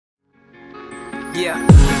Yeah.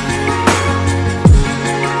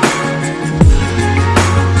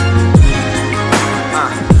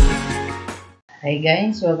 Hi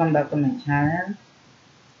guys, welcome back to my channel.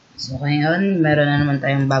 So ngayon, meron na naman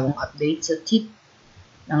tayong bagong update sa cheat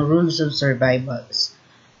ng Rules of Survivals.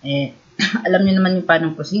 Alam niyo naman yung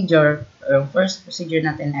paano procedure. Yung first procedure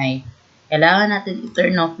natin ay kailangan natin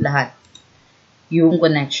i-turn off lahat yung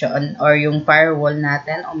connection or yung firewall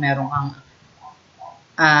natin o meron kang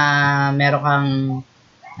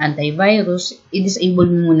antivirus, i-disable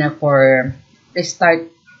muna for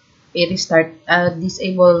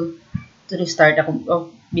disable to restart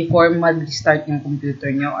before mag-restart yung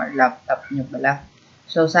computer nyo or laptop nyo pala.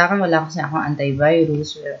 So, sa akin, wala kasi akong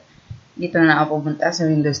antivirus. Dito na ako pumunta sa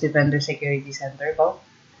Windows Defender Security Center ko.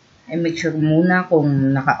 Make sure muna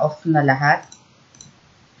kung naka-off na lahat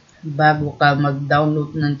bago ka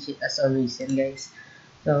mag-download ng cheat as always yan, guys.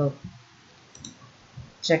 So,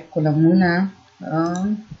 check ko lang muna.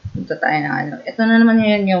 Punta tayo na ano. Ito na naman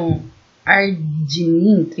yan yung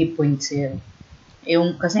RGMIN 3.0.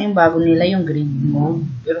 Kasi yung bago nila yung Gravemode.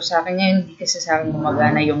 Pero sa akin ngayon, hindi kasi sa akin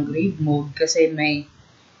gumagana yung Gravemode kasi may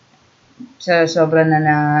sobra na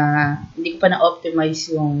hindi ko pa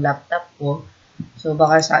na-optimize yung laptop ko. So,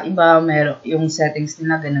 baka sa iba, yung settings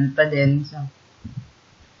nila ganun pa din. So,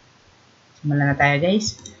 simulan na tayo,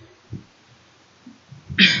 guys.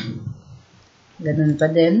 Ganun pa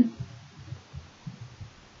din.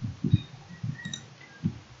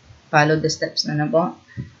 Follow the steps na po.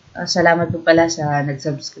 Salamat po pala sa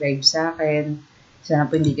nag-subscribe sa akin. Sana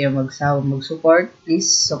po hindi kayo mag-support. Please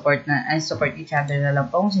support each other na lang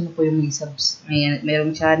po. Kung sino po yung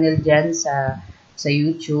mayroong channel dyan sa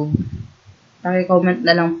YouTube. Paki-comment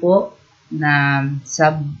na lang po na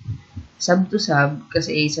sub to sub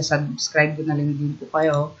kasi sa-subscribe ko na lang din po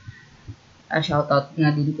kayo. Shoutout na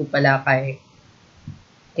din po pala kay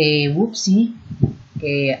Whoopsie,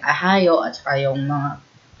 kay Ahayo at saka yung mga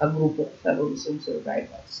kagrupo sa Rules of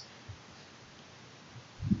Survivals.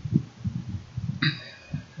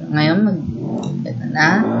 So, ngayon, ito na.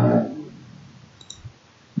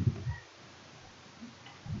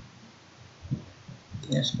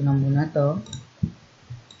 Yes ko na muna to.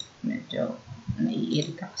 Medyo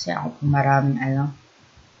naiirita kasi ako kung maraming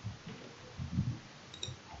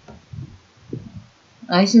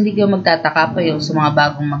Guys, hindi kayo magtataka pa yung sa mga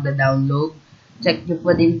bagong magda-download. Check nyo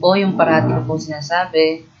pa din po yung parati ko po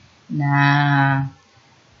sinasabi na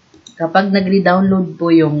kapag nag-re-download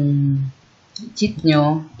po yung cheat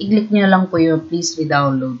nyo, i-click nyo lang po yung please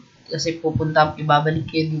re-download. Kasi ibabalik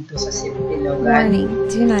kayo dito sa Simpilogan.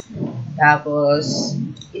 Tapos,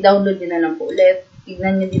 i-download nyo na lang po ulit.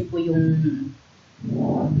 Tignan nyo din po yung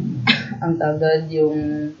ang tawag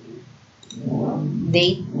yung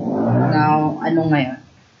date na ngayon.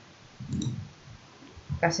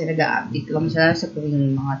 Kasi nag-a-update lang siya sa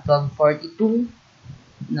tuwing mga 12:42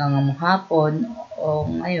 ng hapon o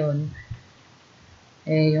ngayon.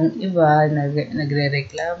 Yung iba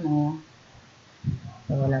nagre-reklamo.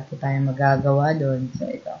 So, wala po tayong magagawa doon. So,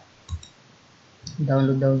 ito.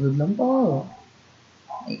 Download lang po.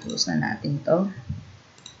 I-close na natin to.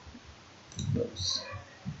 Close.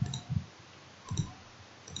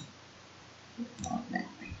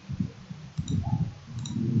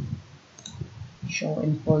 Show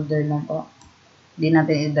in folder lang po. Hindi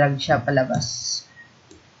natin i-drag siya palabas.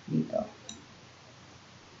 Dito.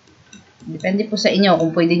 Depende po sa inyo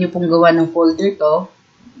kung pwede nyo pong gawa ng folder to.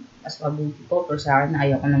 Mas mabuti po. Pero sa akin,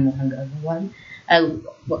 ayaw ko na mukhang gagawan.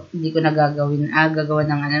 Hindi ko na gagawa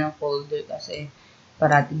ng folder kasi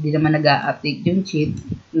parati hindi naman nag-a-update yung cheat.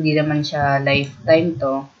 Hindi naman siya lifetime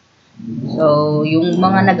to. So, yung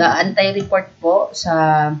mga nag-a-anti-report po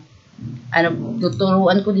sa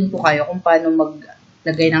tuturuan ko din po kayo kung paano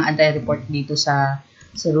maglagay ng anti-report dito sa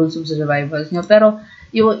Rules of Survivals nyo. Pero,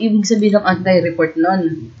 yung ibig sabihin ng anti-report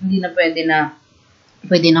nun, hindi na pwede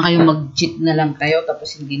na kayo mag-cheat na lang kayo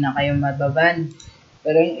tapos hindi na kayo mababan.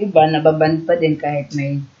 Pero yung iba, nababan pa din kahit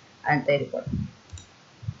may anti-report.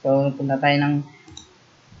 So, punta tayo ng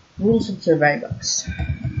Rules of Survivals.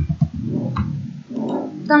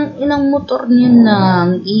 Tang ilang motor niya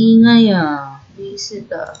nang ingay Visit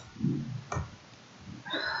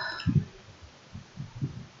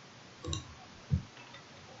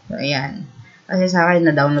So, ayan. Kasi sa akin,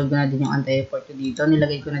 na-download ko na din yung anti-report ko dito.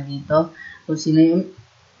 Nilagay ko na dito. Kung sino yung,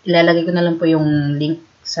 ilalagay ko na lang po yung link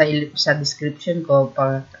sa description ko.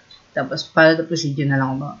 Tapos, follow the procedure na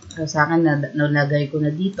lang ako. Kasi sa akin, nalagay ko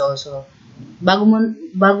na dito. So, bago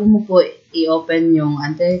mo po i-open yung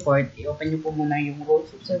anti-report, i-open nyo po muna yung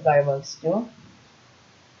Rules of Survivals nyo.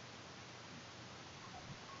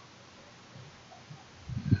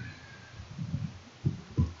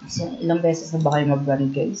 Ilang beses na ba kayo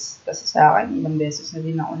mag-ban, guys? Kasi sa akin, ilang beses na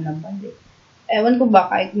din ako na-ban eh. Ewan ko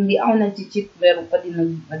ba, kahit hindi ako nag-cheat, meron pa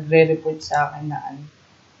din nagre-report sa akin na ano.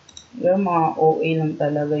 Yung mga OA lang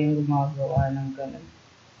talaga yung gumagawa ng ganun.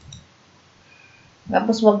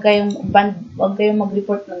 Tapos wag kayong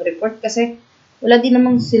mag-report ng report kasi wala din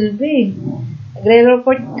namang silbi.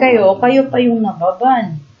 Nagre-report kayo pa yung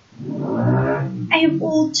nababan. Ay,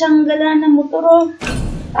 putsang gala na motor oh.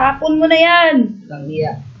 Tapon mo na yan. Lang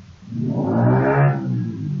iya.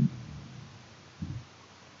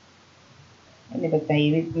 Hindi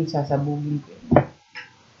pagtahimik kung sasabugin ko yun.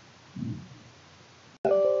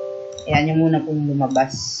 Ayan yung muna pong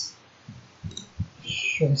lumabas.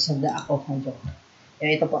 Yung sada ako.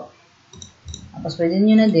 Kaya ito po. Tapos pwede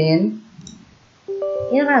nyo na din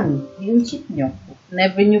i-run yung cheat nyo.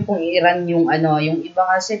 Never nyo pong i-run yung ano. Yung iba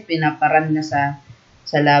kasi pinaparan na sa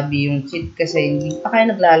lobby yung cheat kasi hindi pa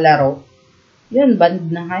kayo naglalaro. Yun,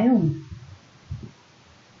 banned na kayo.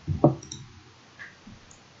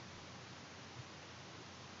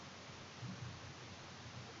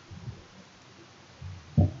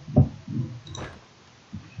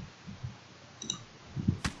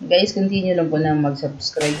 Guys, continue lang po na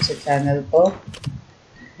mag-subscribe sa channel ko.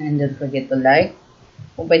 And don't forget to like.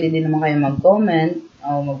 Kung pwede din naman kayo mag-comment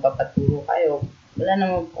o magpapaturo kayo. Wala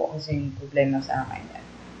naman po kasi problema sa akin.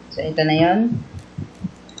 So, ito na yun.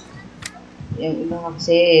 Yung iba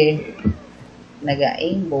kasi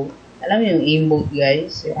nag-aimbot. Alam mo yung aimbot,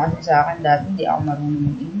 guys? Yung kasi sa akin dati hindi ako marunong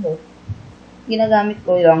mag-aimbot. Ginagamit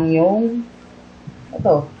ko lang yung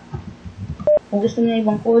ito. Kung gusto niya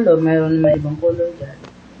ibang color, mayroon naman ibang color dyan.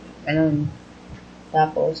 Ganun.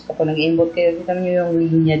 Tapos, kapag nag-aimbot kayo, kita nyo yung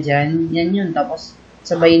linya dyan. Yan yun. Tapos,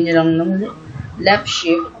 sabayin nyo lang ng left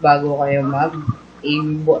shift bago kayo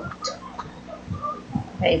mag-aimbot.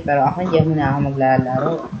 Okay, pero ako hindi ako na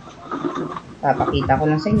maglalaro. Papakita ko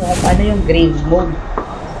lang sa inyo kung paano yung Gravemode.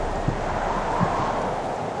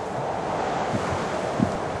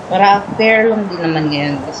 Para fair lang din naman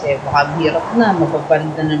ngayon kasi baka hirap na,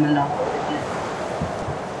 mapapanda naman ako.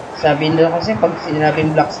 Sabi nila kasi pag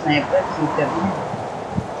sinabing black sniper, shooter na.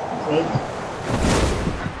 Okay.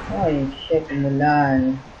 Ay, shit,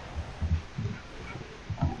 umulan.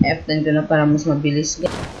 F10 ko na para mas mabilis.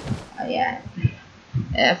 Ayan.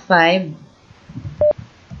 F5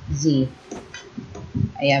 Z.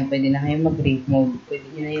 Ayan, pwede na kayo mag-Gravemode. Pwede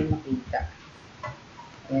nyo na yung makita.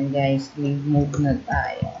 Ayan guys, Gravemode na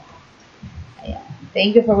tayo. Ayan.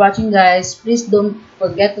 Thank you for watching guys. Please don't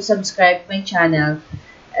forget to subscribe my channel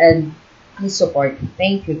and please support.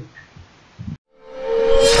 Thank you.